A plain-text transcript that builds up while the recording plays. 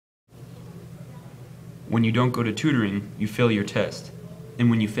When you don't go to tutoring, you fail your test. And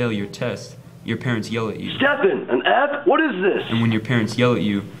when you fail your test, your parents yell at you. Stephen, an F? What is this? And when your parents yell at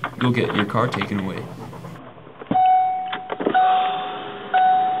you, you'll get your car taken away.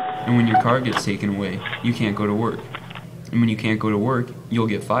 And when your car gets taken away, you can't go to work. And when you can't go to work, you'll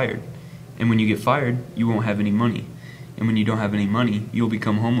get fired. And when you get fired, you won't have any money. And when you don't have any money, you'll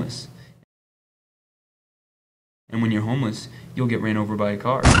become homeless. And when you're homeless, you'll get ran over by a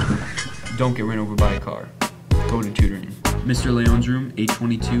car. Don't get ran over by a car. Go to tutoring. Mr. Leon's room,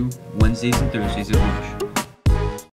 822, Wednesdays and Thursdays at lunch.